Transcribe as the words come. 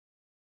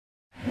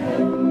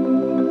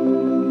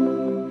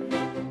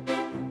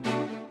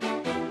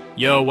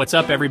Yo, what's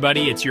up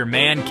everybody? It's your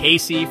man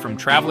Casey from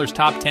Traveler's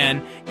Top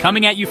 10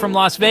 coming at you from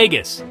Las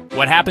Vegas.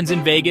 What happens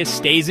in Vegas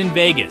stays in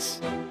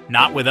Vegas.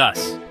 Not with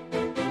us.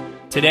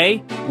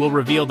 Today, we'll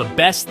reveal the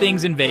best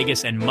things in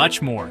Vegas and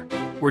much more.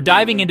 We're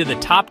diving into the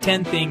top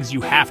 10 things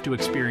you have to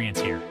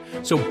experience here.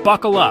 So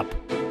buckle up,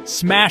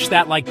 smash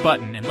that like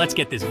button, and let's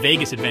get this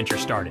Vegas adventure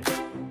started.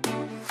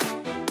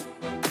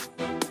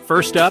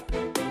 First up,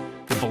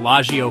 the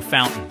Bellagio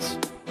Fountains.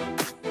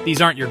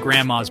 These aren't your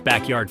grandma's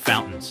backyard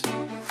fountains.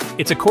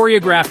 It's a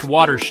choreographed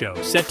water show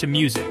set to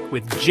music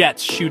with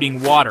jets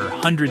shooting water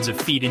hundreds of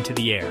feet into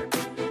the air.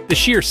 The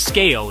sheer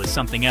scale is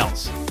something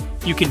else.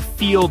 You can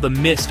feel the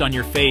mist on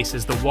your face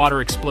as the water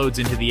explodes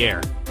into the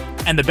air.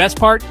 And the best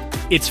part?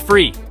 It's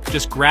free.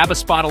 Just grab a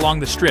spot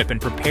along the strip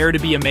and prepare to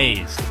be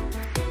amazed.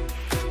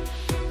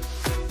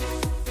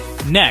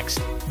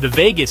 Next, the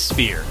Vegas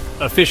Sphere,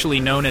 officially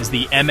known as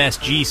the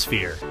MSG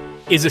Sphere,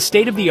 is a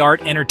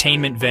state-of-the-art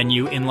entertainment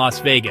venue in Las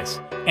Vegas,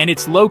 and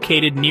it's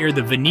located near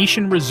the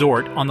Venetian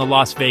Resort on the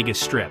Las Vegas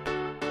Strip.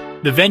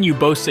 The venue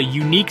boasts a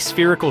unique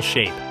spherical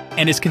shape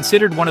and is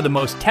considered one of the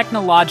most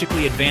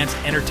technologically advanced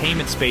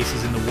entertainment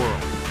spaces in the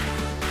world.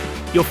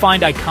 You'll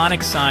find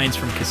iconic signs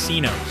from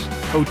casinos,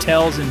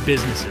 hotels, and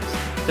businesses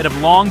that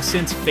have long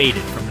since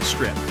faded from the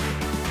Strip.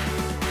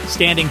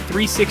 Standing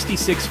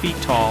 366 feet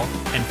tall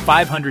and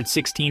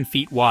 516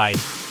 feet wide,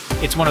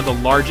 it's one of the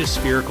largest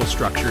spherical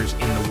structures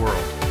in the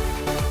world.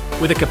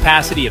 With a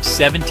capacity of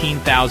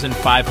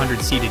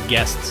 17,500 seated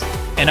guests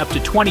and up to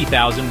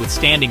 20,000 with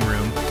standing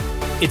room,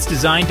 it's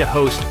designed to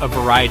host a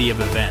variety of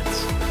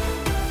events.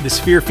 The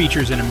Sphere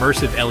features an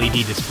immersive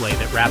LED display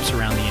that wraps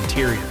around the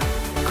interior,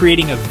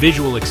 creating a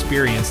visual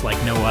experience like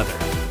no other.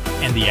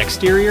 And the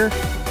exterior?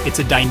 It's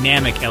a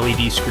dynamic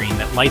LED screen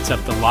that lights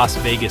up the Las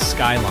Vegas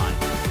skyline.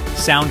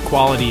 Sound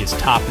quality is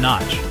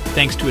top-notch,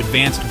 thanks to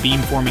advanced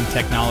beamforming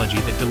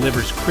technology that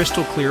delivers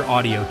crystal-clear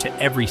audio to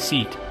every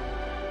seat.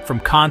 From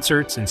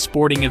concerts and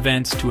sporting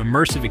events to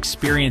immersive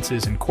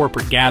experiences and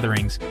corporate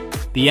gatherings,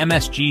 the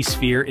MSG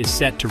Sphere is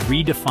set to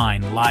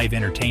redefine live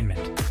entertainment.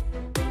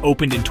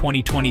 Opened in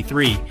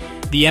 2023,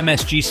 the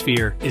MSG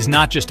Sphere is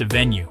not just a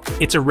venue,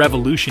 it's a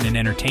revolution in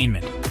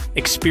entertainment.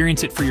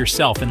 Experience it for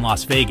yourself in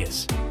Las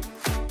Vegas.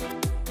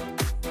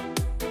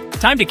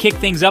 Time to kick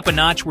things up a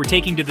notch. We're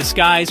taking to the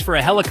skies for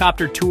a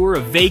helicopter tour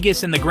of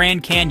Vegas and the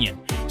Grand Canyon.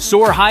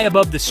 Soar high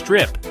above the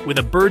Strip with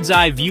a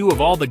bird's-eye view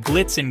of all the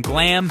glitz and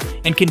glam,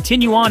 and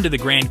continue on to the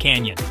Grand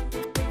Canyon.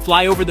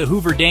 Fly over the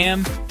Hoover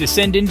Dam,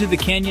 descend into the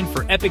canyon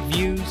for epic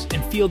views,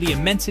 and feel the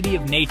immensity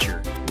of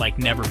nature like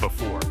never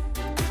before.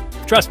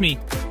 Trust me,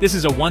 this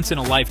is a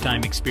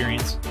once-in-a-lifetime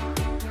experience.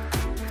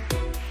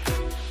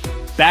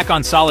 Back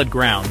on solid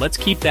ground, let's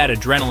keep that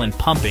adrenaline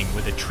pumping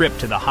with a trip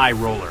to the High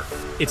Roller.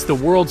 It's the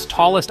world's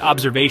tallest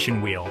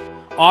observation wheel,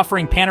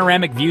 offering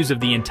panoramic views of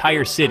the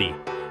entire city.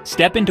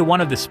 Step into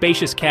one of the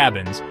spacious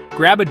cabins,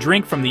 grab a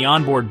drink from the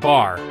onboard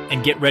bar,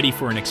 and get ready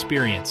for an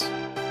experience.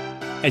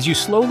 As you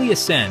slowly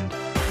ascend,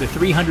 the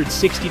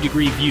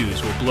 360-degree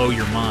views will blow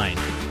your mind.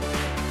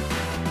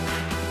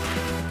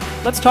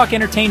 Let's talk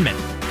entertainment.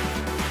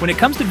 When it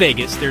comes to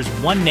Vegas, there's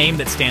one name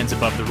that stands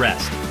above the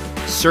rest: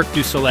 Cirque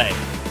du Soleil.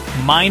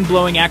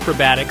 Mind-blowing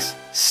acrobatics,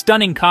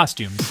 stunning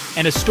costumes,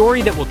 and a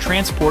story that will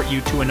transport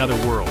you to another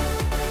world.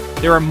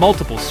 There are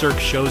multiple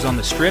Cirque shows on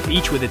the Strip,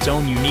 each with its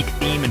own unique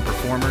theme and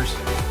performers.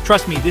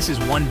 Trust me, this is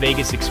one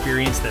Vegas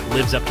experience that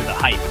lives up to the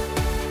hype.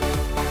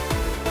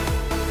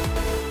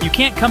 You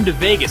can't come to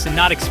Vegas and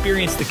not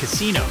experience the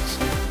casinos.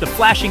 The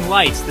flashing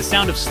lights, the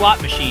sound of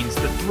slot machines,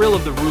 the thrill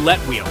of the roulette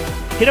wheel.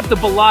 Hit up the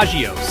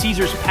Bellagio,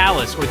 Caesars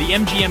Palace, or the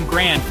MGM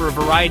Grand for a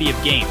variety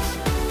of games.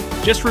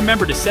 Just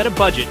remember to set a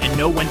budget and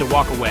know when to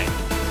walk away.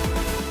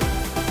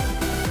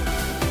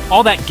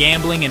 All that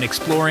gambling and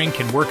exploring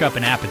can work up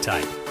an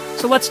appetite.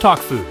 So let's talk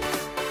food.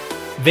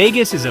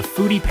 Vegas is a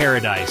foodie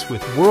paradise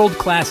with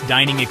world-class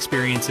dining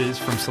experiences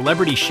from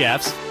celebrity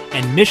chefs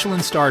and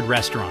Michelin-starred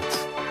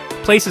restaurants.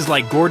 Places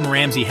like Gordon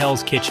Ramsay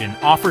Hell's Kitchen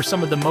offer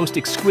some of the most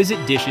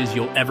exquisite dishes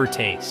you'll ever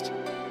taste.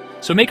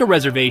 So make a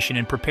reservation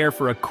and prepare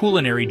for a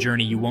culinary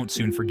journey you won't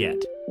soon forget.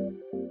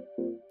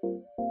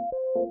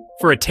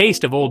 For a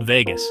taste of Old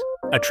Vegas,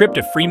 a trip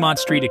to Fremont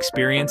Street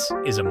Experience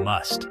is a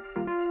must.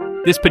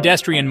 This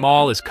pedestrian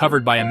mall is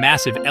covered by a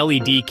massive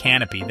LED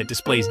canopy that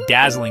displays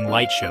dazzling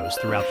light shows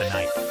throughout the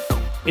night.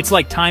 It's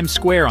like Times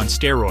Square on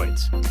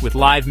steroids, with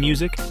live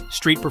music,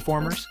 street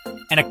performers,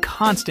 and a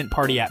constant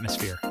party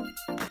atmosphere.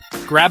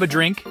 Grab a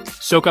drink,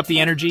 soak up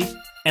the energy,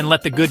 and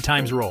let the good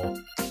times roll.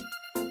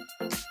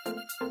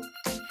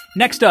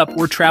 Next up,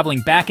 we're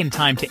traveling back in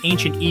time to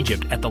ancient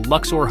Egypt at the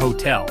Luxor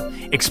Hotel,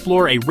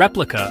 explore a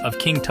replica of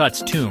King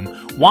Tut's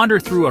tomb, wander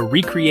through a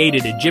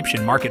recreated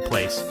Egyptian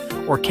marketplace,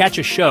 or catch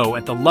a show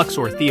at the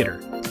Luxor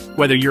Theater.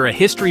 Whether you're a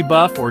history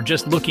buff or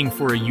just looking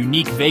for a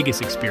unique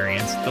Vegas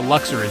experience, the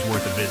Luxor is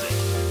worth a visit.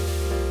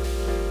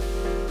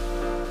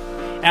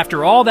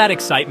 After all that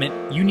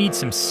excitement, you need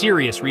some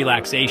serious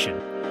relaxation.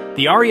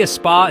 The Aria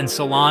Spa and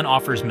Salon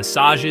offers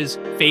massages,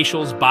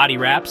 facials, body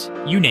wraps,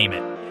 you name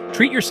it.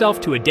 Treat yourself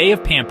to a day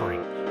of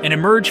pampering and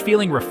emerge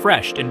feeling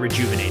refreshed and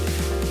rejuvenated.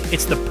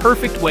 It's the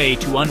perfect way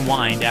to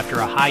unwind after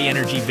a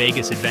high-energy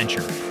Vegas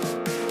adventure.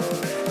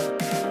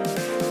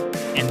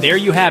 And there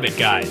you have it,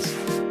 guys.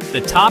 The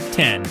top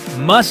 10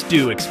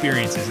 must-do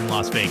experiences in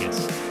Las Vegas.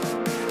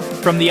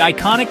 From the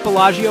iconic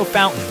Bellagio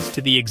fountains to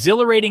the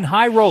exhilarating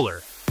High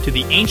Roller to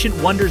the ancient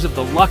wonders of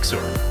the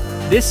Luxor,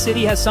 this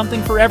city has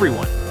something for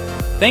everyone.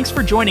 Thanks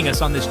for joining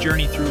us on this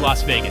journey through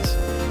Las Vegas.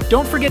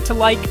 Don't forget to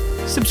like,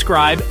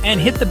 subscribe,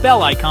 and hit the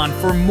bell icon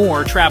for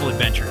more travel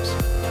adventures.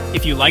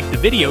 If you liked the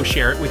video,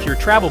 share it with your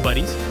travel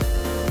buddies.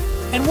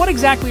 And what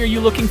exactly are you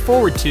looking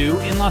forward to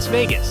in Las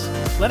Vegas?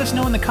 Let us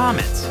know in the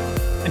comments.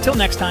 Until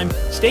next time,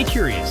 stay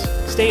curious,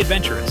 stay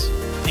adventurous,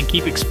 and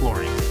keep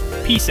exploring.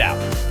 Peace out.